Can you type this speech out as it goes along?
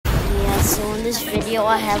So in this video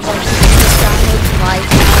I have like McDonald's Wi-Fi.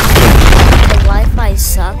 The Wi-Fi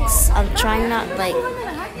sucks. I'm trying not like,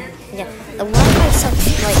 yeah, the Wi-Fi sucks.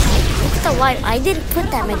 Like, look at the Wi-Fi. I didn't put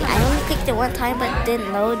that many. I only clicked it one time, but it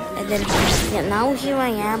didn't load. And then, yeah, now here I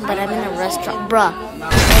am, but I'm in a restaurant, bruh.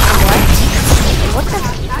 What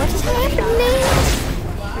is happening?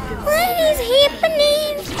 What is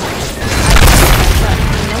happening?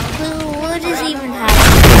 No clue what is even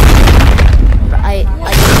happening. I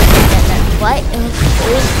didn't get that. What?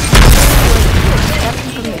 Up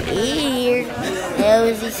from the air. How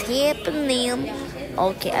is this happening?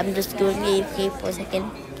 Okay, I'm just going AFK for a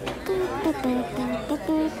second.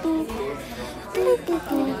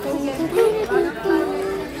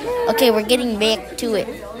 Okay, we're getting back to it.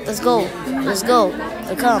 Let's go. Let's go.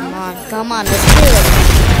 So come on, let's do it.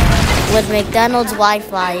 With McDonald's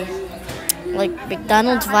Wi-Fi. Like,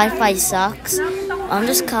 McDonald's Wi-Fi sucks. I'm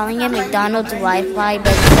just calling it McDonald's Wi-Fi, but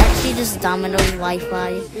it's actually just Domino's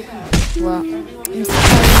Wi-Fi. Well, I'm just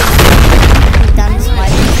calling it McDonald's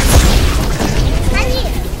Wi-Fi.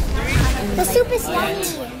 The soup is yummy.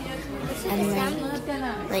 And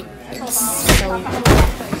like it's so,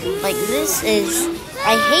 like, this is,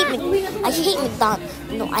 I hate McDonald's.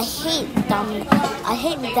 No, I hate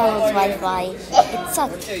McDonald's Wi-Fi. It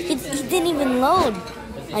sucks. He didn't even load.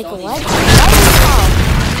 Like, what?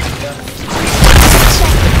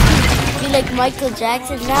 You like Michael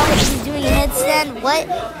Jackson now? He's doing a headstand. What?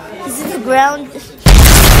 He's in the ground.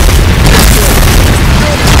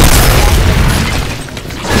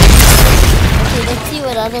 Okay, let's see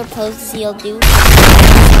what other poses he'll do. What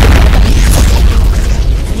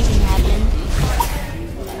even happened?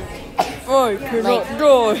 I cannot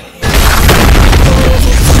die.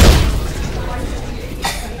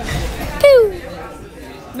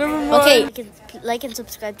 Never mind. Okay, like and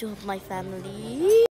subscribe to help my family.